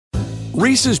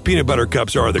Reese's Peanut Butter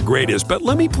Cups are the greatest, but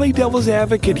let me play devil's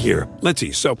advocate here. Let's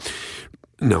see. So,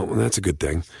 no, that's a good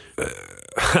thing.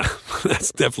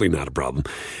 That's definitely not a problem.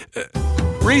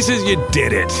 Reese's, you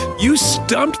did it. You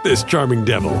stumped this charming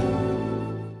devil.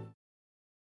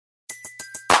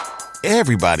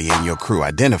 Everybody in your crew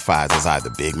identifies as either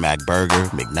Big Mac Burger,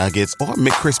 McNuggets, or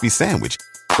McCrispy Sandwich.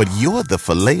 But you're the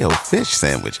Filet-O-Fish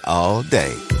Sandwich all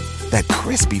day. That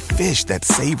crispy fish, that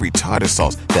savory tartar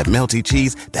sauce, that melty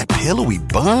cheese, that pillowy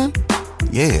bun.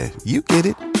 Yeah, you get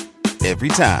it. Every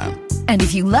time. And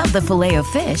if you love the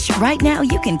Filet-O-Fish, right now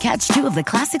you can catch two of the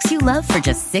classics you love for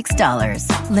just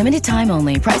 $6. Limited time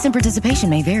only. Price and participation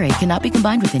may vary. Cannot be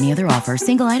combined with any other offer.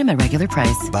 Single item at regular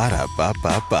price.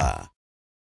 Ba-da-ba-ba-ba.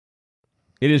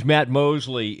 It is Matt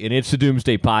Mosley, and it's the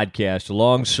Doomsday Podcast,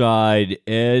 alongside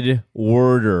Ed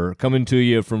Werder, coming to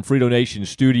you from Frito Nation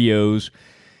Studios.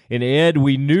 And Ed,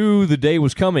 we knew the day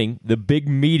was coming, the big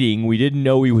meeting. We didn't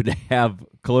know we would have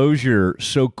closure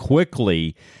so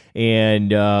quickly.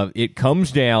 And it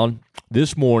comes down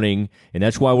this morning, and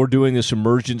that's why we're doing this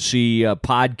emergency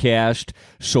podcast.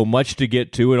 So much to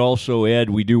get to. And also, Ed,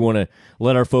 we do want to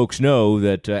let our folks know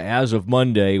that as of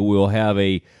Monday, we'll have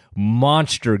a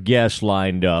monster guest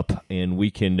lined up, and we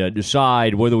can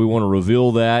decide whether we want to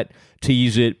reveal that,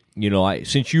 tease it. You know,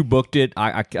 since you booked it,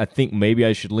 I think maybe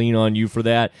I should lean on you for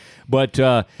that. But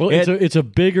well, it's a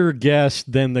bigger guest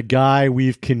than the guy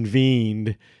we've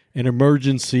convened an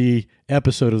emergency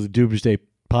episode of the Doomsday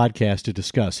Podcast to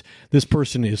discuss. This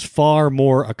person is far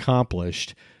more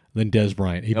accomplished than Dez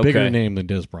Bryant, a bigger name than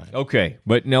Dez Bryant. Okay,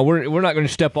 but now we're not going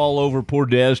to step all over poor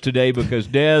Dez today, because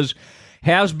Dez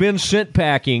has been sent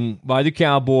packing by the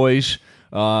Cowboys,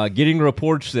 getting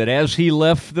reports that as he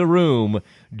left the room,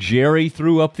 Jerry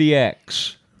threw up the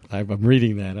X. I'm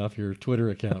reading that off your Twitter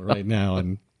account right now,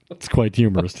 and it's quite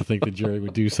humorous to think that Jerry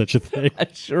would do such a thing.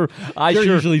 Jerry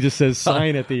usually just says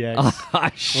sign at the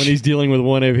X when he's dealing with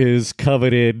one of his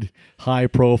coveted,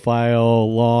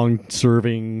 high-profile,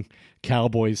 long-serving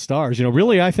Cowboys stars. You know,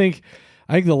 really, I think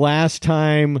the last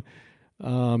time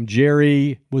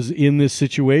Jerry was in this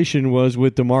situation was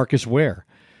with DeMarcus Ware.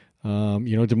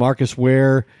 DeMarcus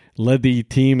Ware led the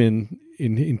team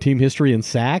in team history in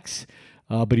sacks,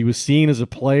 but he was seen as a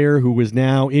player who was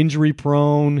now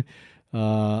injury-prone,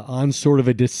 on sort of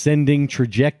a descending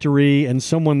trajectory, and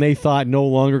someone they thought no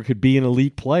longer could be an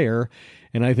elite player.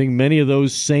 And I think many of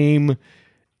those same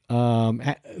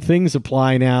things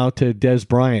apply now to Dez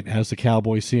Bryant as the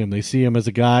Cowboys see him. They see him as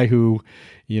a guy who,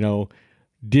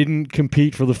 didn't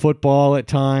compete for the football at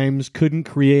times, couldn't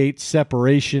create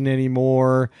separation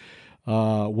anymore,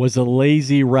 was a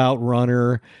lazy route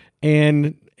runner,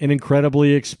 and an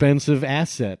incredibly expensive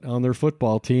asset on their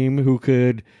football team who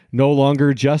could no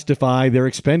longer justify their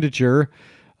expenditure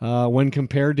when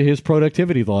compared to his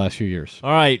productivity the last few years.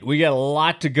 All right, we got a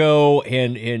lot to go,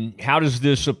 and how does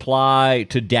this apply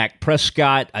to Dak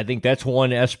Prescott? I think that's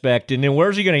one aspect. And then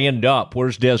where's he going to end up?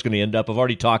 Where's Dez going to end up? I've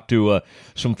already talked to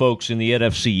some folks in the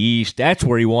NFC East. That's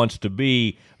where he wants to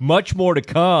be. Much more to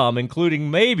come, including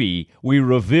maybe we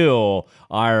reveal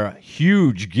our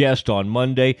huge guest on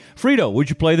Monday. Frito,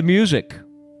 would you play the music?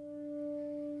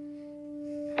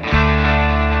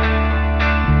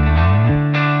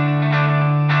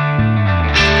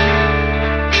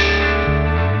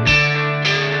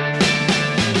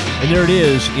 And there it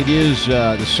is. It is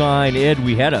the sign. Ed,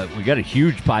 we got a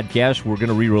huge podcast we're going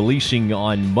to be releasing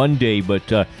on Monday,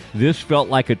 but this felt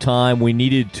like a time we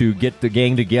needed to get the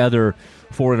gang together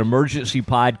for an emergency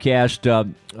podcast.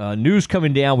 News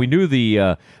coming down. We knew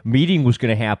the meeting was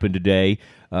going to happen today.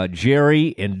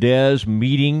 Jerry and Dez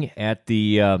meeting at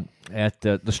the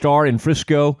Star in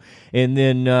Frisco, and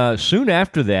then soon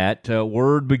after that,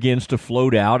 word begins to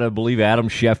float out. I believe Adam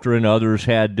Schefter and others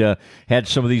had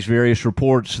some of these various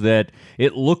reports that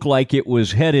it looked like it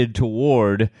was headed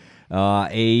toward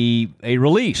a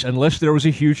release, unless there was a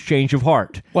huge change of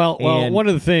heart. Well, one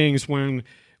of the things when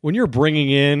you're bringing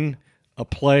in a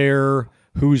player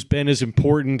who's been as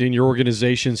important in your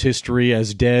organization's history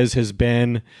as Dez has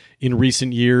been in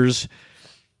recent years,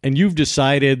 and you've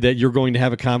decided that you're going to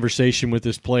have a conversation with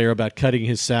this player about cutting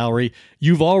his salary,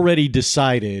 you've already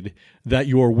decided that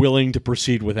you are willing to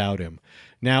proceed without him.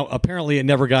 Now, apparently it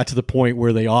never got to the point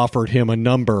where they offered him a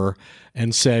number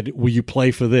and said, will you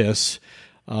play for this?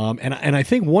 And I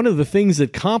think one of the things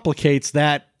that complicates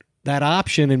that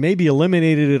option and maybe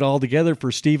eliminated it altogether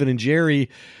for Steven and Jerry,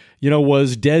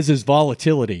 was Dez's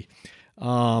volatility.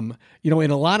 In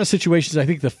a lot of situations, I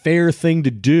think the fair thing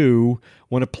to do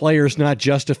when a player's not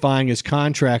justifying his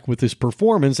contract with his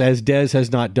performance, as Dez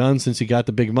has not done since he got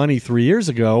the big money 3 years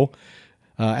ago,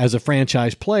 as a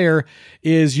franchise player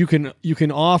is you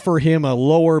can offer him a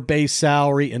lower base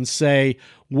salary and say,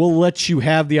 we'll let you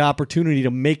have the opportunity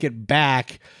to make it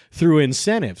back through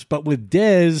incentives. But with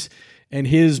Dez and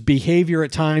his behavior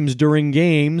at times during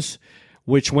games,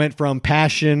 which went from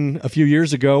passion a few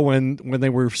years ago when they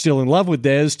were still in love with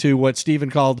Dez to what Steven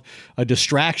called a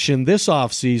distraction this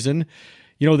offseason,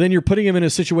 then you're putting him in a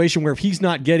situation where if he's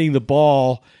not getting the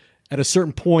ball at a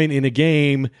certain point in a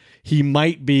game, he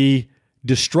might be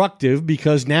destructive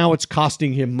because now it's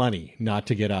costing him money not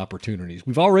to get opportunities.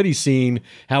 We've already seen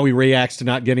how he reacts to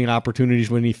not getting opportunities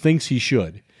when he thinks he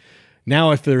should.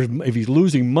 Now, if he's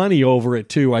losing money over it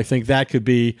too, I think that could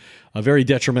be a very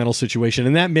detrimental situation.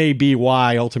 And that may be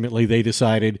why ultimately they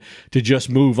decided to just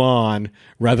move on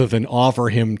rather than offer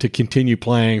him to continue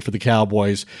playing for the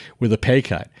Cowboys with a pay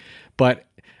cut. But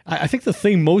I think the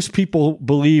thing most people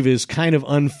believe is kind of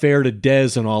unfair to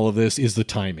Dez in all of this is the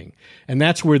timing. And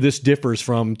that's where this differs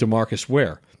from DeMarcus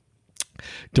Ware.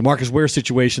 DeMarcus Ware's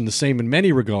situation, the same in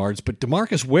many regards, but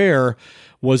DeMarcus Ware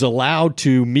was allowed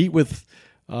to meet with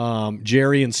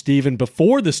Jerry and Steven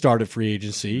before the start of free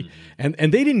agency, and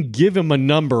they didn't give him a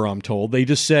number, I'm told. They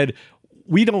just said,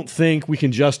 we don't think we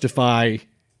can justify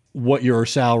what your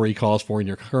salary calls for in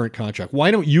your current contract.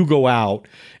 Why don't you go out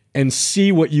and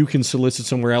see what you can solicit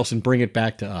somewhere else and bring it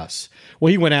back to us?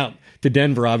 Well, he went out to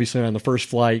Denver, obviously, on the first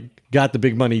flight, got the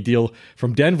big money deal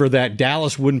from Denver that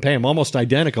Dallas wouldn't pay him, almost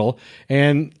identical,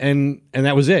 and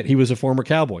that was it. He was a former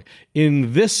Cowboy.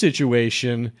 In this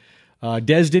situation,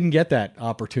 Dez didn't get that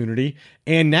opportunity,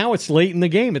 and now it's late in the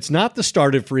game. It's not the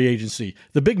start of free agency.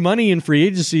 The big money in free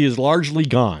agency is largely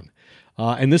gone,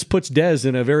 and this puts Dez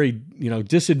in a very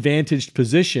disadvantaged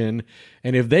position.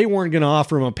 And if they weren't going to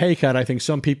offer him a pay cut, I think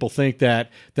some people think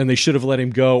that then they should have let him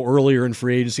go earlier in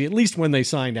free agency, at least when they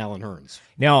signed Allen Hurns.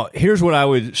 Now, here's what I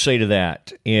would say to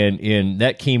that, and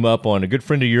that came up on a good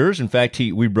friend of yours. In fact,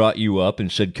 we brought you up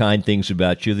and said kind things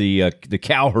about you, the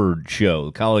Cowherd show,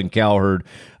 Colin Cowherd.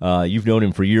 You've known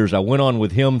him for years. I went on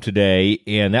with him today,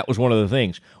 and that was one of the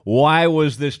things. Why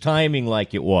was this timing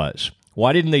like it was?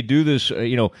 Why didn't they do this?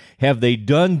 Have they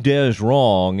done Dez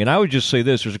wrong? And I would just say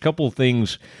this. There's a couple of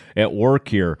things at work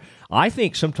here. I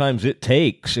think sometimes it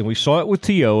takes, and we saw it with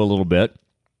T.O. a little bit.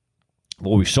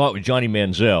 Well, we saw it with Johnny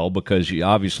Manziel because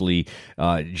obviously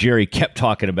Jerry kept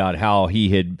talking about how he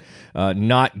had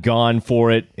not gone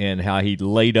for it and how he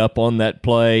laid up on that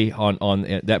play, on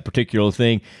that particular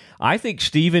thing. I think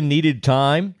Steven needed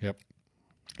time. Yep.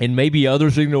 And maybe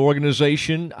others in the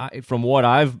organization, from what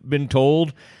I've been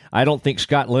told, I don't think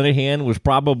Scott Linehan was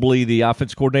probably the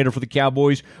offense coordinator for the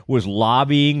Cowboys, was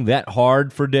lobbying that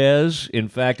hard for Dez. In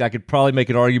fact, I could probably make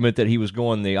an argument that he was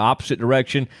going the opposite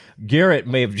direction. Garrett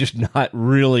may have just not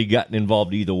really gotten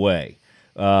involved either way,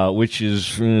 which is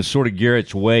sort of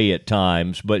Garrett's way at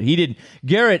times. But he didn't.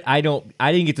 Garrett, I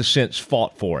didn't get the sense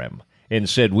fought for him and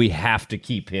said, we have to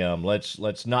keep him.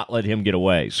 Let's not let him get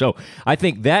away. So I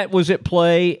think that was at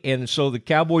play, and so the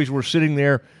Cowboys were sitting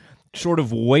there sort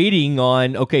of waiting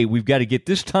on, okay, we've got to get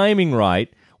this timing right.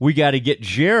 We got to get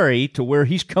Jerry to where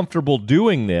he's comfortable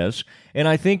doing this. And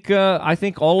I think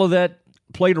all of that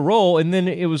played a role. And then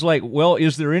it was like, well,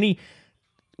 is there any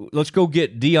 – let's go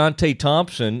get Deontay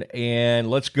Thompson and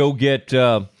let's go get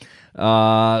Allen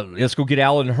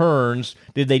Hurns.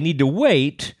 Did they need to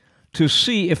wait to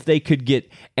see if they could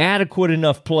get adequate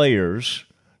enough players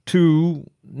to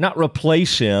 – not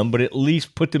replace him, but at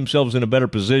least put themselves in a better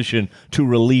position to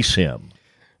release him?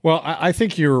 Well, I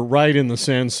think you're right in the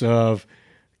sense of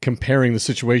comparing the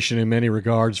situation in many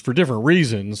regards for different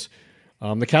reasons.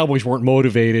 The Cowboys weren't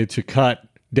motivated to cut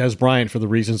Dez Bryant for the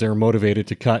reasons they were motivated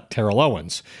to cut Terrell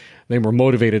Owens. They were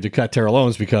motivated to cut Terrell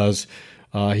Owens because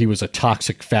he was a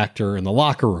toxic factor in the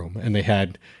locker room, and they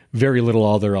had very little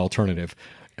other alternative.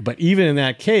 But even in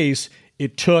that case,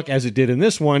 it took, as it did in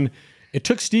this one, it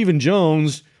took Stephen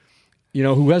Jones,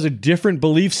 who has a different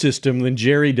belief system than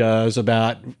Jerry does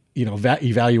about,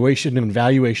 evaluation and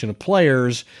valuation of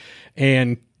players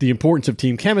and the importance of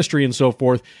team chemistry and so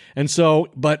forth. And so,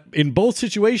 but in both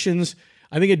situations,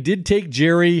 I think it did take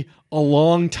Jerry a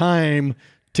long time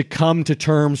to come to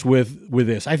terms with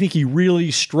this. I think he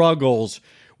really struggles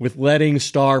with letting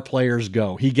star players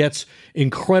go. He gets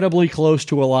incredibly close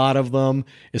to a lot of them,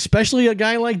 especially a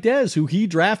guy like Dez, who he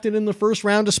drafted in the first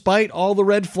round despite all the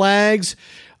red flags.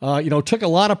 Took a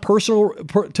lot of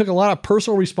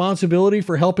personal responsibility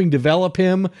for helping develop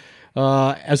him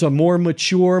as a more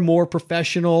mature, more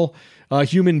professional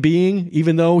human being,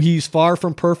 even though he's far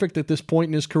from perfect at this point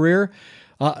in his career.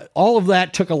 All of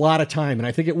that took a lot of time, and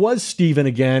I think it was Steven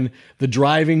again, the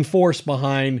driving force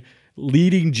behind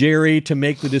leading Jerry to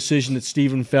make the decision that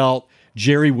Steven felt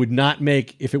Jerry would not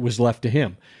make if it was left to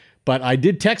him. But I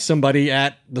did text somebody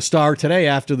at the Star today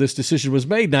after this decision was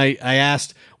made, and I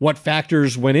asked what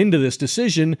factors went into this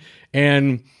decision,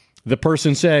 and the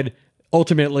person said,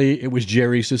 ultimately, it was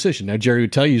Jerry's decision. Now, Jerry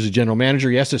would tell you he's a general manager.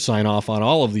 He has to sign off on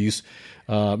all of these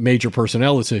major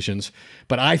personnel decisions.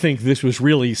 But I think this was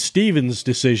really Steven's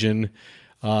decision.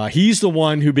 He's the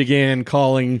one who began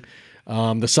calling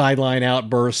the sideline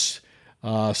outbursts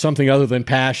something other than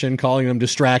passion, calling them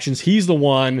distractions. He's the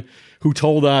one who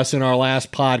told us in our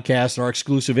last podcast, our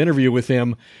exclusive interview with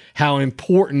him, how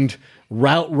important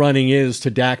route running is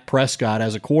to Dak Prescott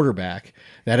as a quarterback.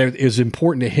 That it is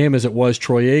important to him as it was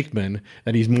Troy Aikman,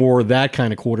 that he's more that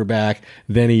kind of quarterback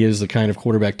than he is the kind of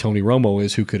quarterback Tony Romo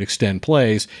is, who could extend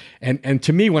plays. And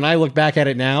to me, when I look back at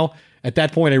it now, at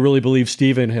that point, I really believe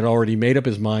Steven had already made up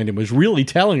his mind and was really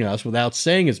telling us, without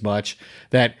saying as much,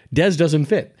 that Dez doesn't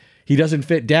fit. He doesn't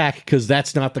fit Dak because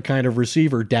that's not the kind of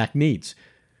receiver Dak needs.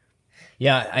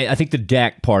 Yeah, I think the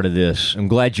Dak part of this, I'm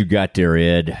glad you got there,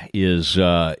 Ed, is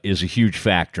a huge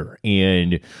factor.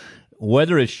 And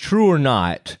whether it's true or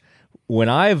not, when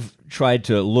I've tried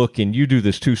to look, and you do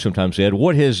this too sometimes, Ed,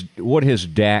 what has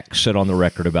Dak said on the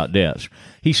record about Dez?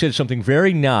 He said something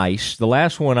very nice. The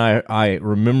last one I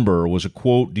remember was a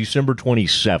quote December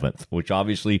 27th, which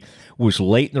obviously was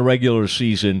late in the regular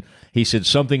season. He said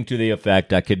something to the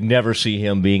effect, I could never see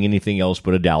him being anything else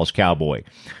but a Dallas Cowboy.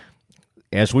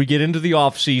 As we get into the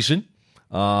offseason,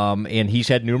 and he's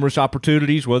had numerous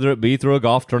opportunities, whether it be through a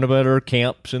golf tournament or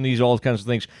camps and all kinds of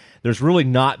things, there's really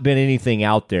not been anything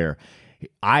out there.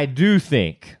 I do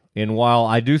think, and while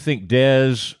I do think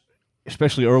Dez,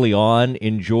 especially early on,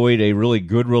 enjoyed a really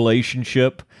good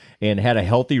relationship and had a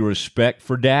healthy respect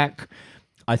for Dak,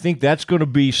 I think that's going to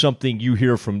be something you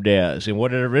hear from Dez. In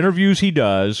whatever interviews he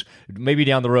does, maybe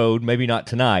down the road, maybe not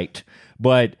tonight,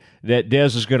 but that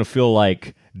Dez is going to feel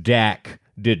like Dak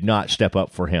did not step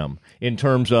up for him in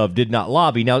terms of did not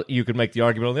lobby. Now, you could make the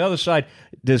argument on the other side,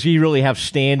 does he really have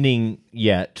standing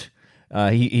yet?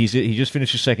 He just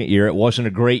finished his second year. It wasn't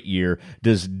a great year.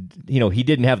 He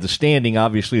didn't have the standing,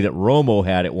 obviously, that Romo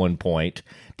had at one point.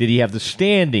 Did he have the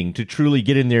standing to truly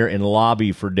get in there and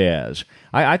lobby for Dez?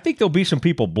 I think there'll be some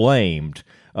people blamed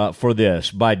for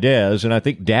this by Dez, and I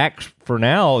think Dak, for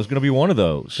now, is going to be one of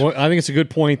those. Well, I think it's a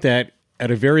good point that at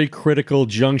a very critical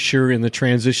juncture in the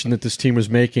transition that this team was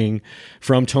making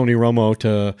from Tony Romo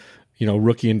to,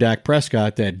 rookie and Dak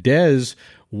Prescott, that Dez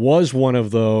was one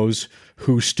of those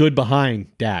who stood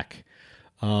behind Dak.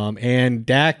 And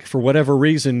Dak, for whatever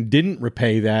reason, didn't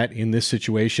repay that in this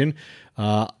situation.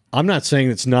 I'm not saying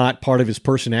it's not part of his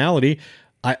personality.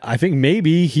 I think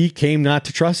maybe he came not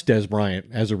to trust Dez Bryant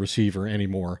as a receiver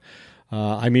anymore.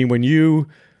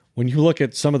 When you look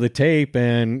at some of the tape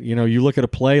and, you look at a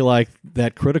play like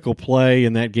that critical play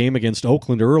in that game against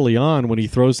Oakland early on when he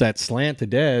throws that slant to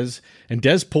Dez, and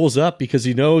Dez pulls up because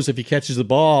he knows if he catches the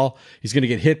ball, he's going to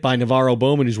get hit by Navarro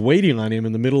Bowman, who's waiting on him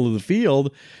in the middle of the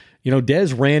field.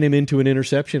 Dez ran him into an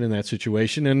interception in that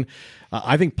situation. And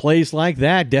I think plays like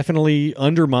that definitely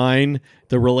undermine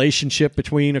the relationship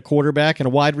between a quarterback and a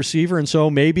wide receiver. And so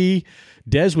maybe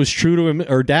Dez was true to him,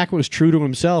 or Dak was true to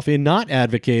himself in not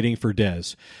advocating for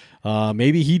Dez.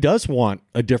 Maybe he does want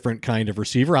a different kind of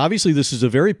receiver. Obviously, this is a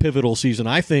very pivotal season,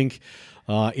 I think,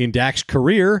 in Dak's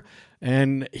career,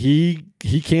 and he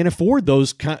can't afford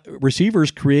those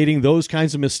receivers creating those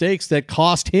kinds of mistakes that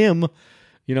cost him,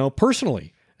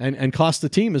 personally, and cost the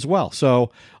team as well.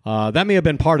 So that may have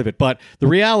been part of it. But the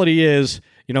reality is,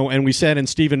 and we said, and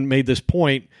Stephen made this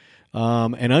point,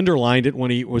 and underlined it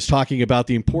when he was talking about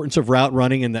the importance of route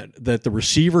running and that the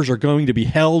receivers are going to be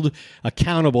held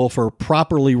accountable for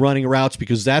properly running routes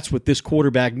because that's what this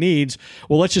quarterback needs.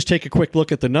 Well, let's just take a quick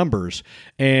look at the numbers.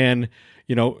 And,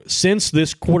 since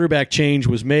this quarterback change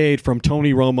was made from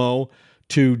Tony Romo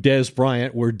to Dez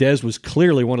Bryant, where Dez was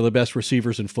clearly one of the best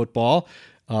receivers in football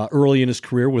early in his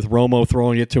career with Romo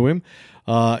throwing it to him,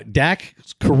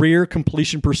 Dak's career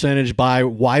completion percentage by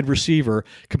wide receiver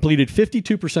completed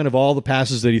 52% of all the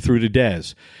passes that he threw to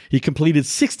Dez. He completed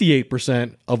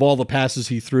 68% of all the passes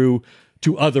he threw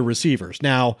to other receivers.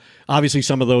 Now, obviously,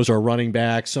 some of those are running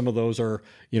backs. Some of those are,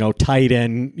 tight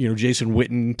end, Jason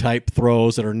Witten type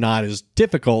throws that are not as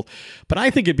difficult. But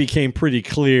I think it became pretty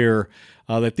clear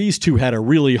that these two had a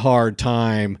really hard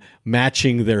time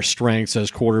matching their strengths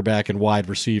as quarterback and wide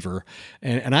receiver.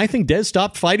 And I think Dez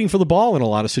stopped fighting for the ball in a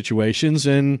lot of situations,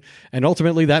 and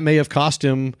ultimately that may have cost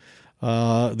him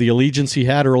the allegiance he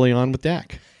had early on with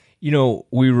Dak.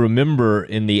 We remember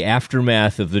in the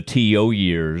aftermath of the T.O.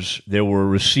 years, there were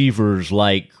receivers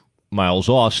like Miles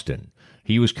Austin,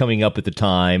 He was coming up at the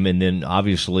time, and then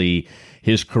obviously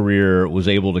his career was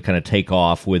able to kind of take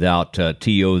off without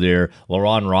T.O. there.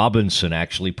 LaRon Robinson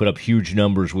actually put up huge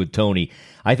numbers with Tony.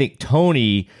 I think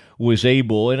Tony was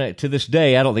able, and to this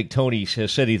day, I don't think Tony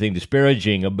has said anything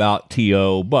disparaging about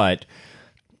T.O., but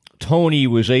Tony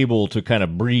was able to kind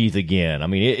of breathe again. I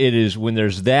mean, it is when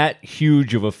there's that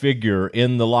huge of a figure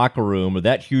in the locker room or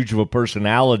that huge of a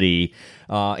personality,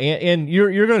 and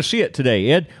you're going to see it today,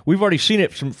 Ed. We've already seen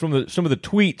it from some of the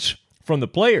tweets from the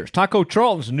players. Taco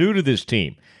Charlton's new to this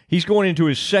team. He's going into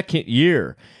his second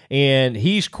year, and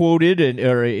he's quoted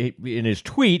in his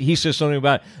tweet, he says something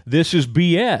about, this is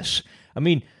BS. I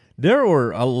mean, there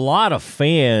were a lot of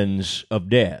fans of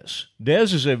Dez.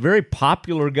 Dez is a very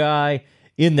popular guy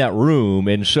in that room,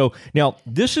 and so now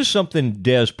this is something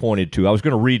Dez pointed to. I was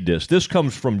going to read this. This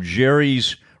comes from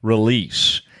Jerry's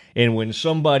release, and when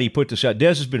somebody put this out,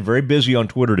 Dez has been very busy on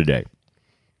Twitter today.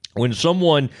 When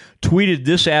someone tweeted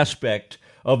this aspect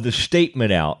of the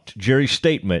statement out, Jerry's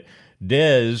statement,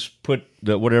 Dez put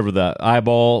whatever the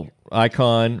eyeball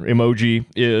icon emoji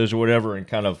is or whatever, and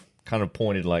kind of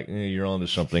pointed like, you're onto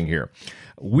something here.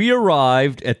 We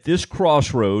arrived at this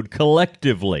crossroad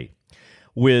collectively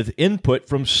with input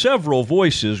from several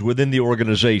voices within the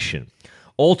organization.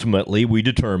 Ultimately, we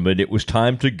determined it was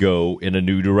time to go in a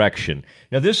new direction.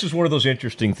 Now, this is one of those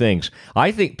interesting things.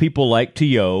 I think people like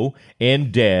T.O.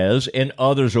 and Dez and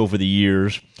others over the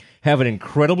years have an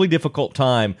incredibly difficult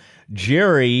time.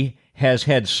 Jerry has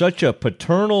had such a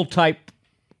paternal-type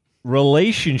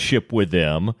relationship with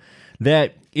them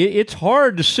that it's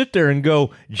hard to sit there and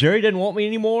go, Jerry doesn't want me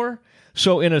anymore?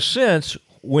 So, in a sense,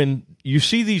 when you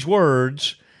see these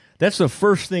words, that's the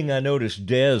first thing I noticed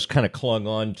Dez kind of clung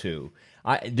on to.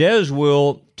 Dez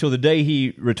will, till the day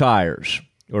he retires,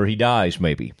 or he dies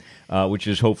maybe, which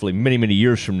is hopefully many, many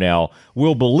years from now,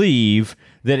 will believe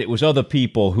that it was other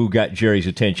people who got Jerry's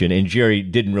attention, and Jerry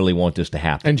didn't really want this to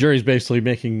happen. And Jerry's basically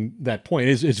making that point.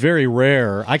 It's very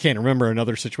rare. I can't remember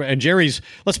another situation. And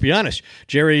let's be honest,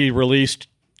 Jerry released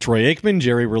Troy Aikman,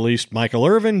 Jerry released Michael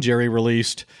Irvin, Jerry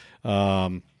released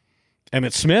Emmitt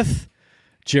Smith,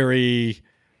 Jerry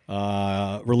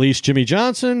released Jimmy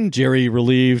Johnson, Jerry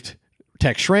relieved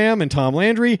Tex Schramm and Tom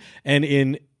Landry, and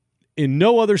in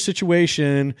no other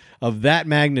situation of that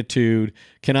magnitude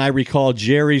can I recall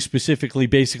Jerry specifically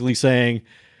basically saying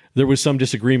there was some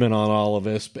disagreement on all of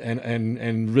this,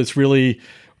 and this really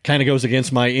kind of goes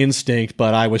against my instinct,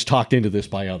 but I was talked into this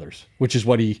by others, which is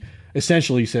what he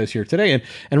essentially says here today.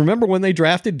 And remember when they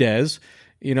drafted Dez,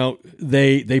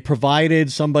 they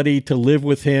provided somebody to live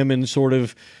with him and sort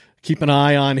of keep an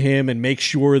eye on him and make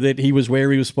sure that he was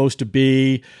where he was supposed to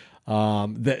be.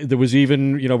 There was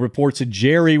even, reports that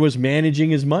Jerry was managing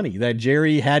his money, that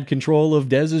Jerry had control of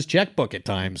Dez's checkbook at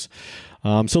times.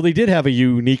 So they did have a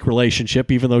unique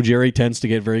relationship, even though Jerry tends to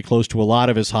get very close to a lot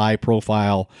of his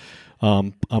high-profile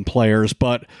players.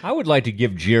 But I would like to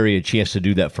give Jerry a chance to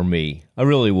do that for me. I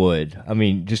really would. I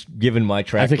mean, just given my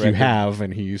track record. I think you have,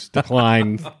 and he's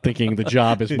declined, thinking the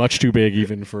job is much too big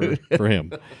even for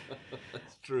him.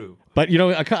 True. But,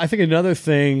 I think another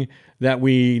thing that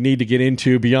we need to get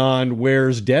into beyond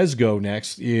where's Dez go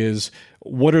next is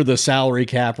what are the salary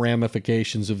cap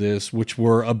ramifications of this, which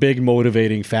were a big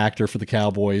motivating factor for the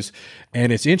Cowboys.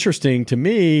 And it's interesting to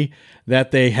me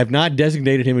that they have not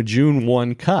designated him a June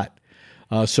 1 cut.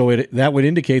 So that would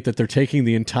indicate that they're taking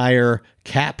the entire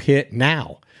cap hit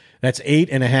now. That's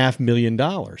 $8.5 million.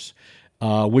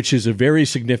 Which is a very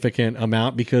significant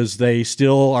amount because they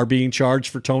still are being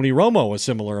charged for Tony Romo a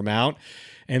similar amount.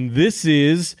 And this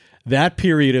is that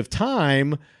period of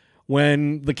time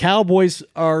when the Cowboys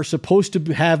are supposed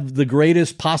to have the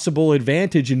greatest possible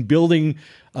advantage in building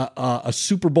a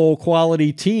Super Bowl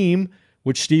quality team,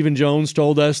 which Stephen Jones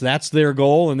told us that's their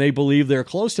goal, and they believe they're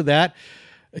close to that,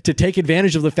 to take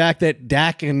advantage of the fact that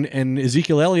Dak and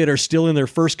Ezekiel Elliott are still in their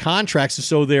first contracts, and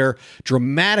so they're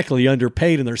dramatically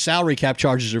underpaid, and their salary cap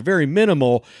charges are very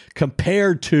minimal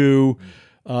compared to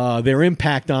their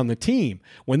impact on the team.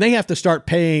 When they have to start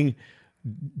paying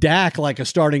Dak like a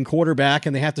starting quarterback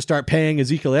and they have to start paying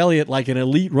Ezekiel Elliott like an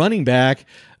elite running back,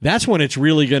 that's when it's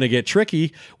really going to get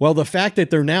tricky. Well, the fact that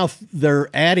they're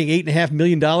adding $8.5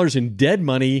 million in dead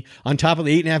money on top of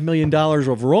the $8.5 million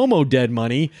of Romo dead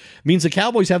money means the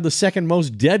Cowboys have the second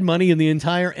most dead money in the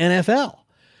entire NFL.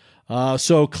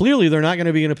 So clearly they're not going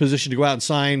to be in a position to go out and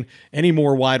sign any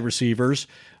more wide receivers.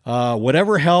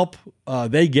 Whatever help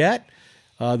they get,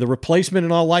 the replacement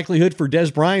in all likelihood for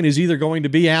Dez Bryant is either going to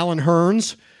be Allen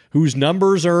Hurns, whose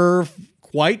numbers are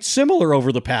quite similar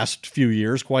over the past few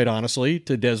years, quite honestly,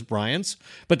 to Dez Bryant's.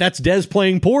 But that's Dez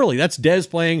playing poorly. That's Dez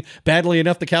playing badly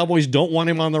enough the Cowboys don't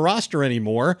want him on the roster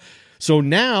anymore. So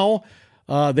now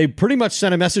they pretty much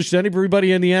sent a message to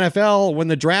everybody in the NFL when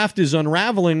the draft is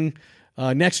unraveling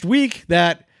next week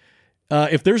that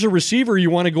if there's a receiver you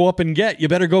want to go up and get, you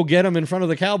better go get him in front of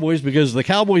the Cowboys, because the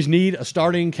Cowboys need a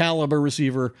starting caliber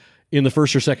receiver in the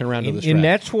first or second round of this draft. And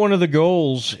that's one of the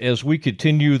goals as we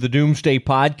continue the Doomsday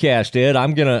podcast, Ed.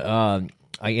 I'm going to,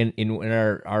 in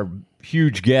our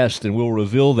huge guest, and we'll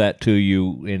reveal that to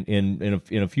you in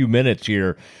a few minutes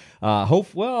here.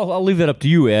 I'll leave that up to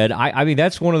you, Ed. I mean,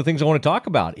 that's one of the things I want to talk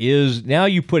about is now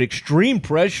you put extreme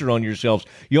pressure on yourselves.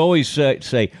 You always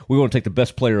say, we want to take the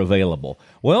best player available.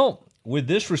 Well, with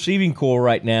this receiving core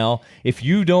right now, if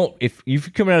you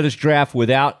come out of this draft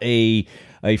without a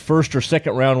first or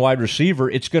second round wide receiver,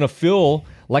 it's going to feel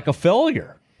like a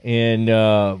failure. And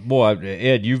boy,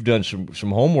 Ed, you've done some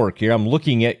homework here. I'm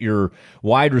looking at your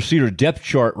wide receiver depth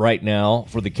chart right now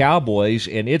for the Cowboys,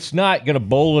 and it's not going to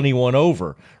bowl anyone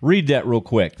over. Read that real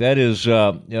quick. That is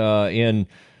I'm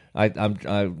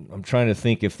trying to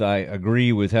think if I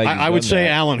agree with how you. I would say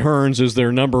Allen Hurns is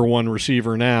their number one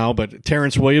receiver now, but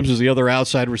Terrence Williams is the other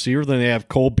outside receiver. Then they have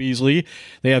Cole Beasley.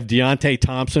 They have Deontay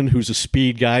Thompson, who's a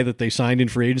speed guy that they signed in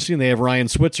free agency, and they have Ryan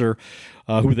Switzer,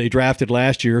 who they drafted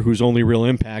last year, whose only real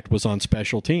impact was on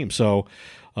special teams. So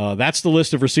that's the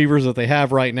list of receivers that they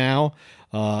have right now.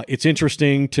 It's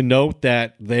interesting to note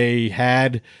that they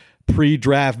had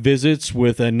pre-draft visits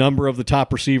with a number of the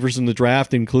top receivers in the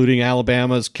draft, including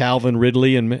Alabama's Calvin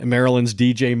Ridley and Maryland's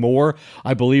DJ Moore.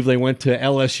 I believe they went to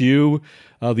LSU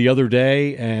the other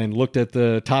day and looked at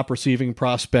the top receiving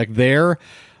prospect there.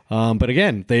 But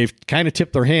again, they've kind of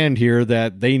tipped their hand here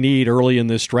that they need early in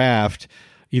this draft,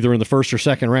 either in the first or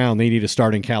second round, they need a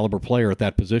starting caliber player at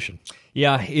that position.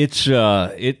 Yeah, it's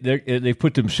they've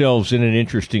put themselves in an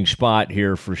interesting spot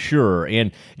here for sure.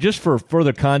 And just for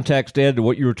further context, Ed, to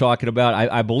what you were talking about,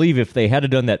 I believe if they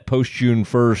had done that post June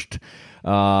 1st,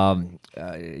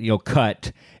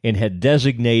 cut and had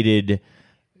designated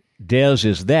Dez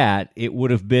as that, it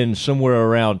would have been somewhere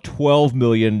around $12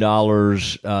 million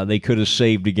they could have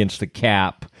saved against the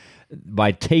cap.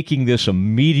 By taking this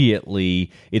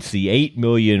immediately, it's the $8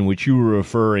 million which you were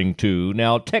referring to.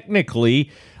 Now,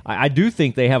 technically, I do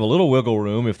think they have a little wiggle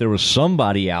room if there was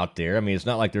somebody out there. I mean, it's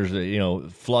not like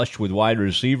there's flush with wide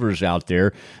receivers out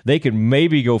there. They could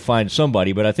maybe go find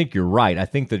somebody, but I think you're right. I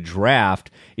think the draft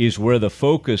is where the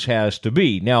focus has to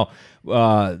be. Now,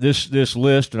 this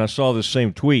list, and I saw this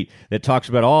same tweet that talks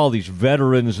about all these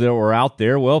veterans that were out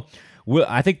there. Well,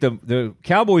 I think the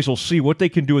Cowboys will see what they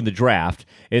can do in the draft,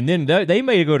 and then they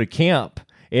may go to camp,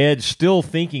 Ed, still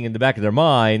thinking in the back of their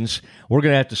minds, we're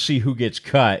going to have to see who gets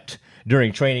cut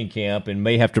during training camp and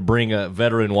may have to bring a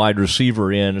veteran wide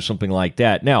receiver in or something like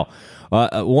that. Now,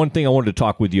 one thing I wanted to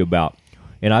talk with you about,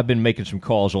 and I've been making some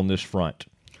calls on this front.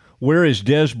 Where is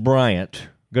Dez Bryant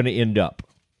going to end up?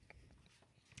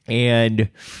 And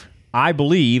I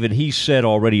believe, and he said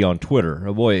already on Twitter,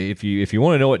 oh boy, if you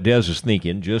want to know what Dez is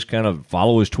thinking, just kind of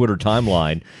follow his Twitter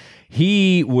timeline.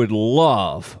 He would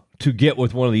love to get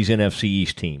with one of these NFC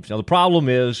East teams. Now, the problem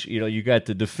is, you got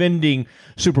the defending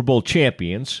Super Bowl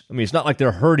champions. I mean, it's not like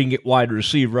they're hurting at wide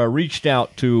receiver. I reached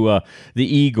out to the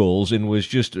Eagles and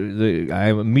was I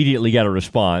immediately got a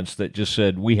response that just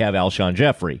said, we have Alshon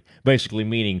Jeffrey, basically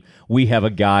meaning we have a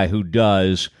guy who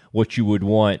does what you would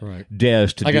want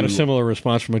Dez to do. I got a similar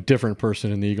response from a different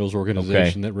person in the Eagles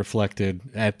organization that reflected,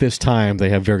 at this time, they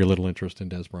have very little interest in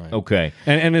Dez Bryant. Okay.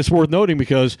 And it's worth noting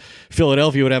because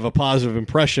Philadelphia would have a positive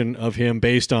impression of him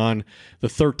based on the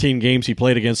 13 games he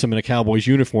played against them in a Cowboys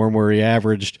uniform, where he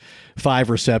averaged 5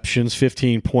 receptions,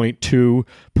 15.2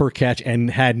 per catch,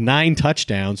 and had 9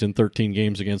 touchdowns in 13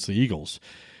 games against the Eagles.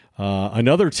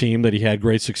 Another team that he had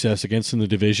great success against in the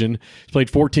division, he's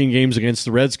played 14 games against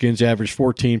the Redskins, averaged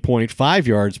 14.5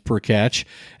 yards per catch,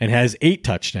 and has 8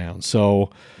 touchdowns.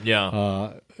 So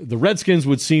the Redskins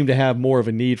would seem to have more of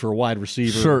a need for a wide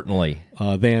receiver certainly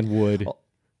than would.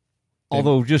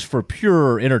 Although just for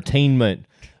pure entertainment,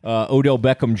 Odell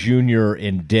Beckham Jr.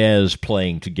 and Dez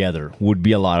playing together would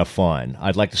be a lot of fun.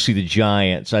 I'd like to see the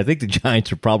Giants. I think the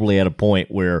Giants are probably at a point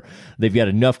where they've got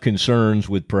enough concerns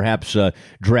with perhaps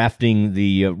drafting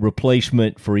the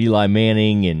replacement for Eli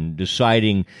Manning and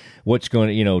deciding what's going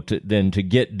to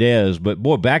get Dez. But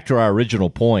boy, back to our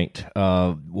original point,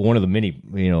 one of the many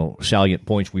salient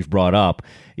points we've brought up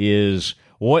is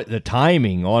what the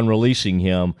timing on releasing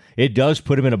him. It does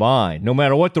put him in a bind, no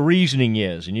matter what the reasoning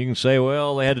is. And you can say,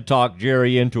 well, they had to talk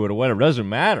Jerry into it or whatever. It doesn't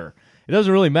matter. It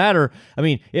doesn't really matter. I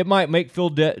mean, it might make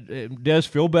Dez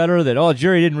feel better that,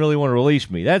 Jerry didn't really want to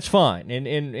release me. That's fine.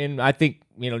 And I think,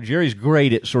 Jerry's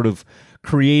great at sort of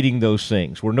creating those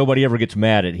things where nobody ever gets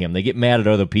mad at him. They get mad at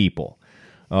other people.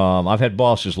 I've had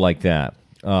bosses like that.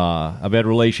 I've been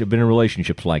in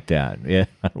relationships like that. Yeah.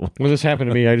 When this happened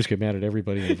to me, I just get mad at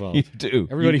everybody involved. You do.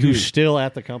 Everybody You do. who's still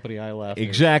at the company I left.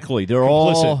 Exactly. They're complicit.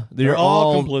 all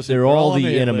complicit. They're They're all on the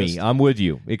hit enemy. list. I'm with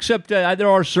you. Except there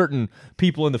are certain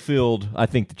people in the field I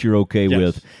think that you're okay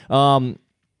with.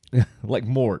 Like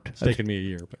Mort. It's taken me a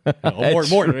year. But,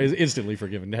 Morton is instantly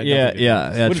forgiven. Had nothing to do with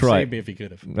this. That's Would've right. saved me if he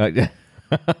could have.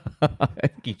 I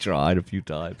think he tried a few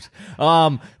times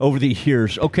over the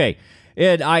years. Okay,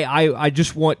 Ed, I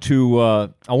just want to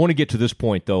I want to get to this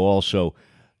point though. Also,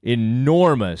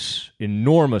 enormous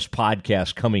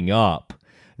podcast coming up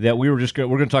that we're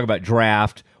going to talk about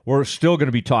draft. We're still going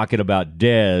to be talking about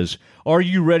Dez. Are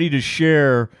you ready to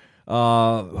share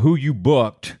who you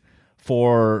booked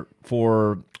for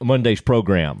Monday's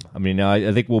program? I mean,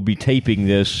 I think we'll be taping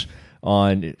this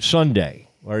on Sunday.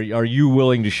 Are you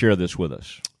willing to share this with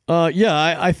us?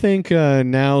 I think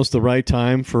now's the right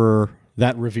time for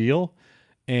that reveal.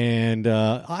 And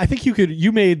I think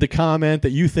you made the comment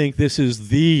that you think this is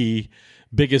the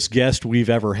biggest guest we've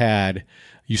ever had.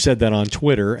 You said that on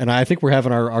Twitter. And I think we're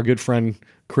having our good friend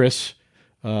Chris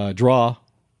draw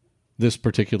this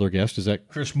particular guest. Is that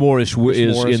Chris Morris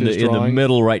is in the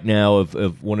middle right now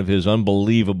of one of his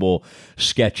unbelievable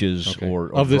sketches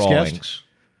or of this drawings. guest?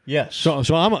 Yes. So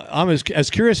I'm as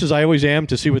curious as I always am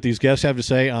to see what these guests have to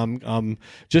say. I'm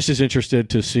just as interested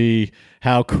to see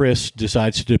how Chris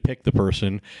decides to depict the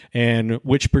person and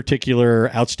which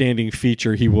particular outstanding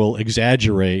feature he will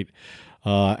exaggerate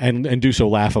and do so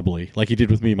laughably, like he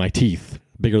did with me, my teeth.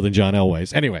 Bigger than John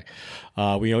Elway's. Anyway,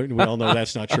 we all know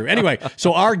that's not true. Anyway,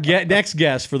 so our next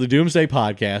guest for the Doomsday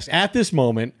Podcast, at this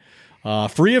moment,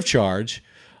 free of charge,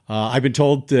 I've been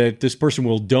told that this person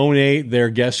will donate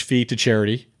their guest fee to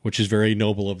charity, which is very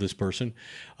noble of this person.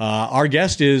 Our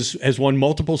guest has won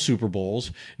multiple Super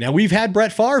Bowls. Now, we've had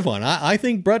Brett Favre on. I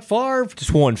think Brett Favre...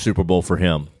 Just one Super Bowl for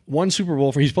him. One Super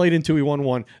Bowl. He's played in two, he won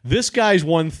one. This guy's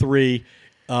won three.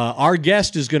 Our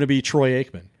guest is going to be Troy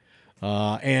Aikman.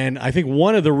 And I think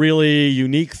one of the really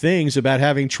unique things about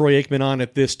having Troy Aikman on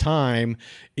at this time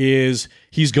is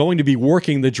he's going to be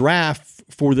working the draft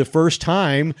for the first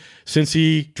time since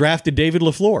he drafted David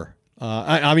LaFleur.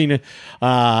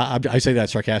 I say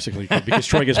that sarcastically because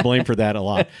Troy gets blamed for that a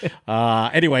lot.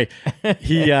 Anyway,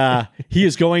 he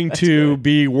is going to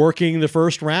be working the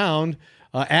first round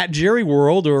at Jerry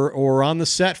World or on the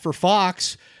set for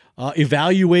Fox.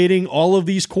 Evaluating all of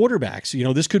these quarterbacks. You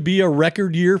know, this could be a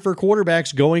record year for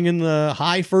quarterbacks going in the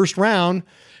high first round.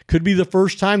 Could be the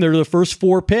first time they're the first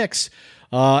four picks.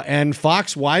 And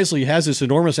Fox wisely has this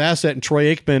enormous asset in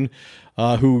Troy Aikman,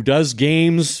 who does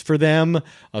games for them.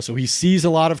 So he sees a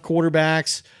lot of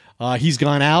quarterbacks. He's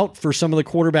gone out for some of the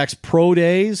quarterbacks' pro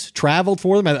days, traveled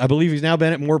for them. I believe he's now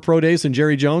been at more pro days than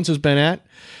Jerry Jones has been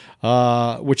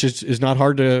at, which is not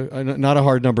a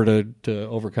hard number to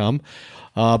overcome.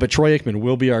 But Troy Aikman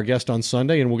will be our guest on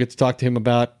Sunday, and we'll get to talk to him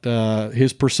about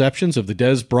his perceptions of the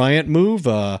Dez Bryant move,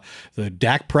 the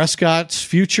Dak Prescott's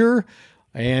future,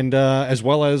 and as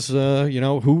well as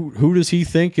who does he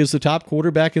think is the top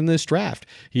quarterback in this draft.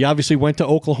 He obviously went to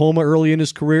Oklahoma early in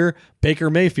his career. Baker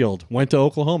Mayfield went to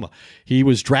Oklahoma. He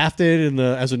was drafted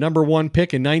as a number one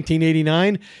pick in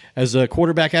 1989 as a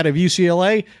quarterback out of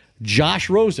UCLA. Josh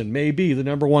Rosen may be the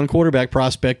number one quarterback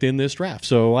prospect in this draft.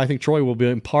 So I think Troy will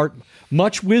impart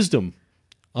much wisdom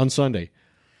on Sunday.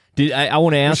 I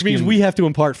want to ask Which means we have to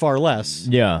impart far less.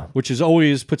 Yeah. Which is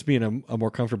always puts me in a more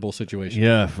comfortable situation.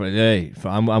 Yeah.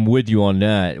 I'm with you on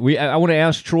that. I want to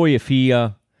ask Troy if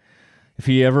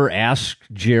he ever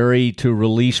asked Jerry to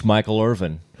release Michael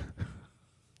Irvin.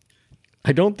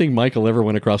 I don't think Michael ever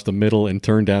went across the middle and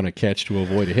turned down a catch to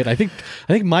avoid a hit. I think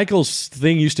Michael's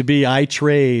thing used to be, I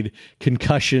trade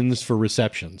concussions for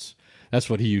receptions.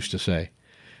 That's what he used to say.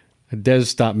 Dez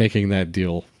stopped making that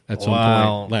deal at some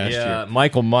point last year.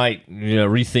 Michael might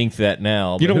rethink that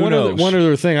now. But one knows?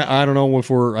 other thing, I don't know if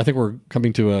I think we're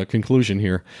coming to a conclusion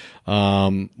here.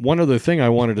 One other thing I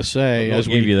wanted to say as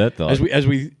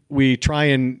we try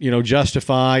and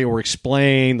justify or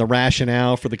explain the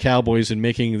rationale for the Cowboys in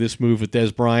making this move with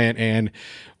Dez Bryant and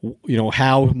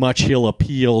how much he'll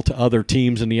appeal to other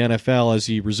teams in the NFL as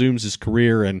he resumes his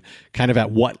career and kind of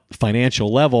at what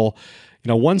financial level.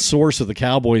 One source of the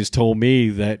Cowboys told me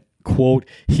that, quote,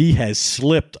 he has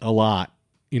slipped a lot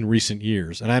in recent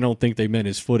years. And I don't think they meant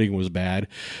his footing was bad.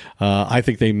 I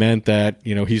think they meant that,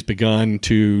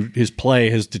 his play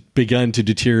has begun to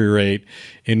deteriorate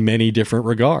in many different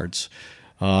regards.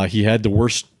 He had the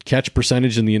worst catch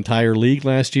percentage in the entire league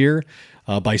last year.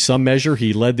 By some measure,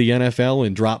 he led the NFL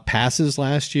in drop passes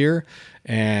last year.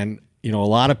 And, a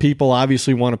lot of people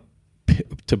obviously want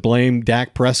to blame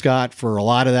Dak Prescott for a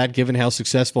lot of that, given how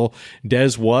successful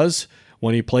Dez was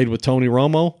when he played with Tony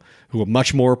Romo, who a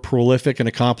much more prolific and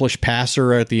accomplished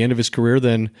passer at the end of his career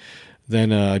than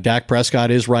Dak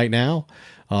Prescott is right now.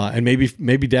 And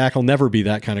maybe Dak will never be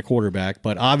that kind of quarterback.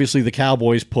 But obviously the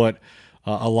Cowboys put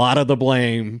a lot of the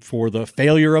blame for the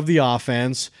failure of the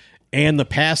offense and the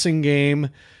passing game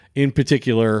in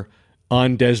particular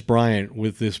on Dez Bryant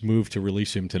with this move to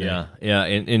release him today. Yeah.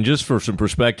 And just for some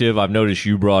perspective, I've noticed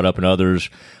you brought up and others,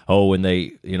 when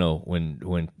they,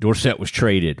 when Dorsett was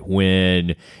traded,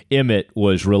 when Emmett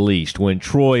was released, when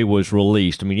Troy was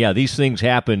released. I mean, yeah, these things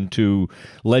happen to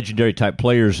legendary type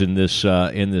players in this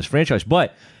franchise.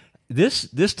 But this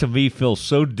to me feels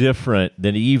so different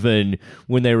than even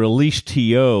when they released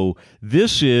T.O.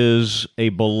 This is a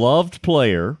beloved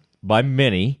player by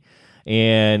many.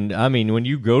 And, I mean, when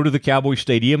you go to the Cowboy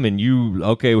Stadium and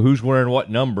who's wearing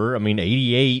what number? I mean,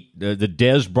 88, the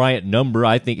Dez Bryant number,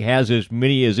 I think, has as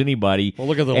many as anybody. Well,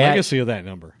 look at the legacy of that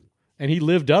number. And he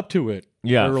lived up to it.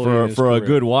 Yeah, for a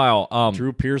good while.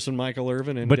 Drew Pearson, Michael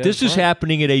Irvin, and but Dez this Bryant. is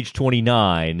happening at age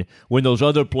 29 when those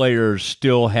other players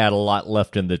still had a lot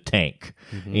left in the tank.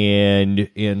 Mm-hmm.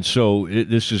 And so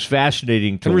this is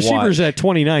fascinating to watch. And receivers at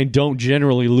 29 don't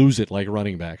generally lose it like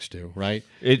running backs do, right?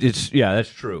 That's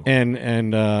true.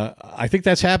 And I think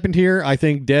that's happened here. I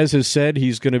think Dez has said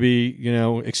he's going to be,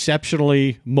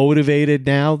 exceptionally motivated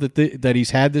now that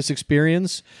he's had this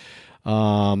experience.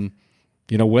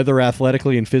 Whether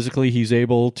athletically and physically he's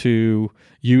able to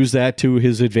use that to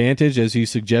his advantage, as he's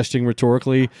suggesting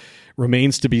rhetorically,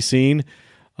 remains to be seen.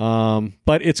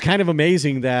 But it's kind of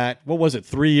amazing that,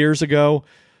 3 years ago,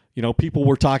 people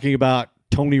were talking about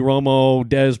Tony Romo,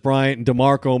 Dez Bryant, and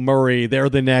DeMarco Murray. They're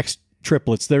the next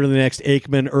triplets. They're the next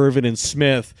Aikman, Irvin, and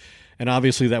Smith. And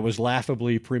obviously that was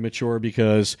laughably premature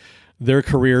because their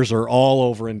careers are all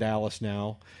over in Dallas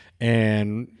now.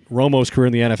 And Romo's career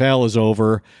in the NFL is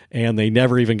over, and they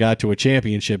never even got to a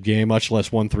championship game, much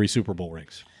less won 3 Super Bowl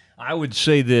rings. I would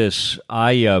say this.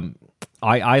 I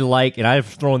like, and I've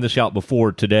thrown this out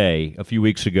before today, a few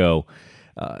weeks ago,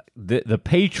 the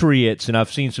Patriots, and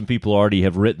I've seen some people already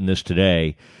have written this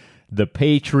today, the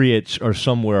Patriots are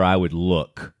somewhere I would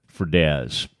look for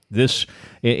Dez.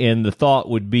 And the thought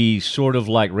would be sort of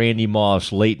like Randy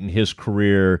Moss late in his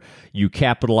career. You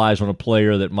capitalize on a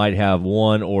player that might have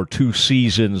 1 or 2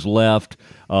 seasons left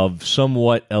of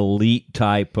somewhat elite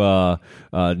type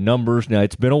numbers. Now,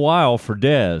 it's been a while for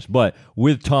Dez, but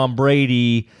with Tom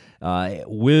Brady,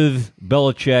 with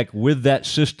Belichick, with that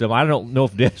system, I don't know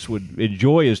if Dez would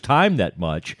enjoy his time that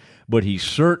much. But he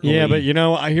certainly... Yeah, but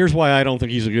here's why I don't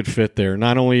think he's a good fit there.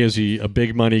 Not only is he a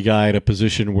big money guy at a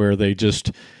position where they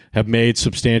just have made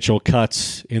substantial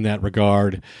cuts in that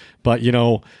regard, but,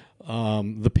 the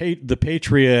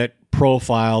Patriot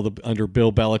profile under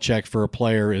Bill Belichick for a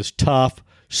player is tough,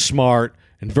 smart,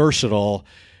 and versatile,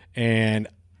 and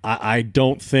I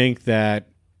don't think that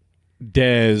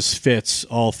Dez fits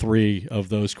all 3 of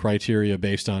those criteria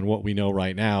based on what we know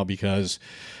right now because...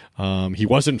 he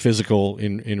wasn't physical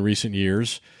in recent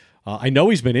years. I know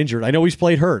he's been injured. I know he's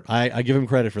played hurt. I give him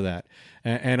credit for that.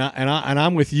 And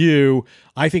I'm with you.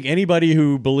 I think anybody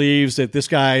who believes that this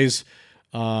guy's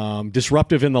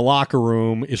disruptive in the locker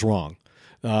room is wrong.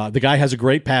 The guy has a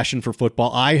great passion for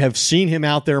football. I have seen him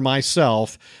out there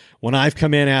myself when I've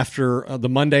come in after the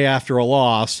Monday after a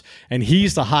loss, and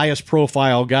he's the highest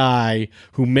profile guy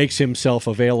who makes himself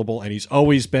available, and he's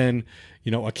always been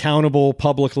accountable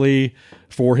publicly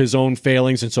for his own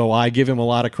failings, and so I give him a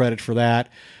lot of credit for that.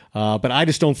 But I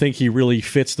just don't think he really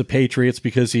fits the Patriots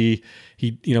because he's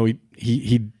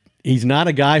not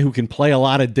a guy who can play a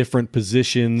lot of different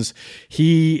positions.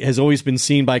 He has always been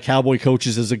seen by Cowboy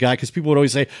coaches as a guy, because people would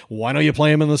always say, why don't you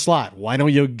play him in the slot? Why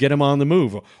don't you get him on the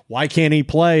move? Why can't he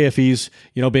play if he's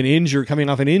been injured, coming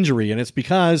off an injury? And it's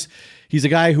because he's a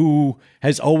guy who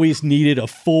has always needed a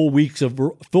full week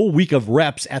of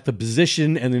reps at the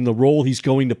position and in the role he's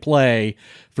going to play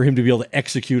for him to be able to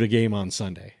execute a game on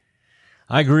Sunday.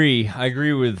 I agree. I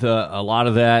agree with a lot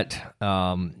of that.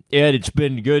 Ed, it's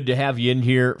been good to have you in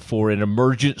here for an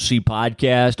emergency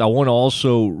podcast. I want to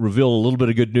also reveal a little bit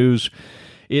of good news.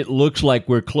 It looks like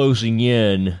we're closing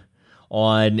in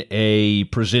on a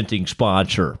presenting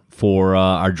sponsor for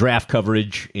our draft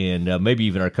coverage and maybe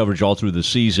even our coverage all through the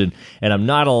season. And I'm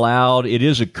not allowed.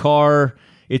 It's a car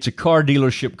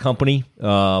dealership company.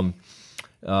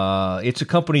 It's a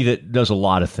company that does a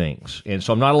lot of things. And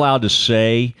so I'm not allowed to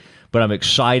say, but I'm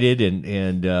excited,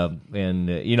 and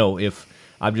if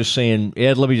I'm just saying,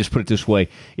 Ed, let me just put it this way: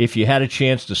 if you had a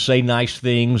chance to say nice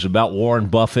things about Warren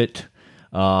Buffett,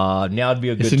 now would be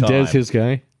a good time. Isn't Dez his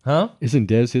guy? Huh? Isn't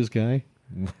Dez his guy?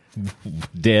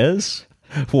 Dez?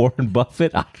 Warren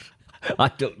Buffett? I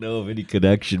don't know of any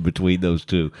connection between those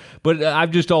two, but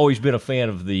I've just always been a fan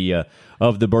of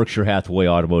the Berkshire Hathaway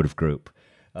Automotive Group.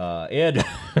 And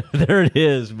there it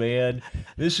is, man.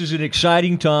 This is an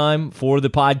exciting time for the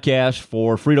podcast,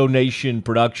 for Frito Nation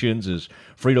Productions, as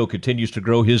Frito continues to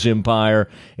grow his empire.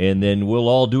 And then we'll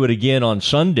all do it again on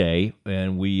Sunday,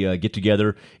 and we get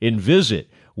together and visit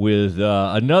with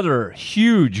another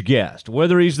huge guest.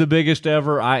 Whether he's the biggest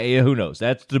ever, who knows?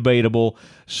 That's debatable.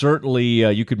 Certainly,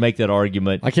 you could make that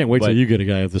argument. I can't wait till you get a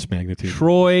guy of this magnitude.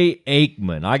 Troy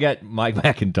Aikman. I got Mike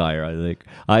McIntyre, I think.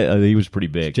 He was pretty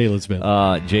big. Jalen Smith.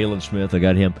 Jalen Smith, I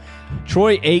got him.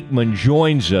 Troy Aikman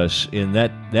joins us, and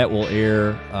that will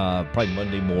air probably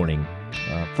Monday morning.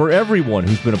 For everyone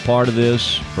who's been a part of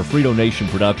this, for Frito Nation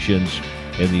Productions,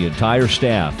 and the entire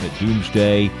staff at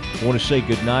Doomsday, I want to say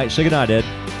good night. Say good night, Ed.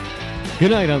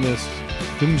 Good night on this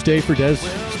Doomsday for Dez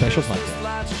special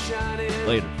podcast.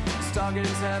 Later. Stockings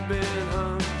have been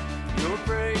hung. You're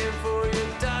praying for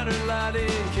your daughter, lighting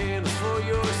candles for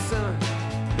your son.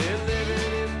 They're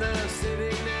living in the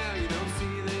city now. You don't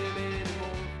see them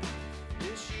anymore.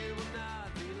 This year will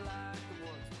not be like the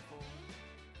ones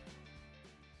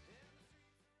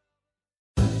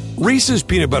before. Reese's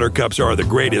peanut butter cups are the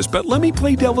greatest, but let me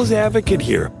play devil's advocate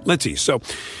here. Let's see. So,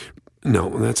 no,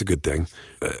 that's a good thing.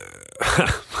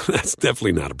 That's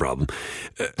definitely not a problem.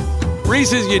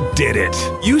 Reese's, you did it.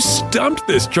 You stumped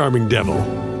this charming devil.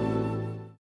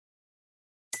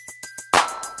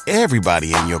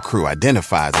 Everybody in your crew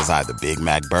identifies as either Big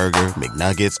Mac Burger,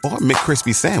 McNuggets, or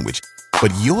McCrispy Sandwich.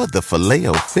 But you're the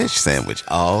Filet-O-Fish Sandwich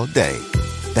all day.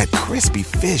 That crispy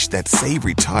fish, that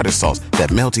savory tartar sauce, that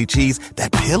melty cheese,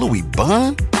 that pillowy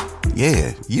bun.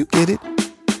 Yeah, you get it.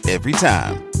 Every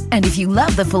time. And if you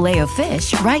love the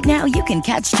Filet-O-Fish, right now you can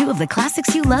catch two of the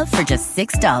classics you love for just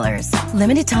 $6.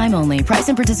 Limited time only. Price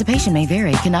and participation may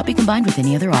vary. Cannot be combined with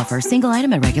any other offer. Single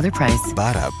item at regular price.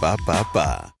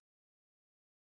 Ba-da-ba-ba-ba.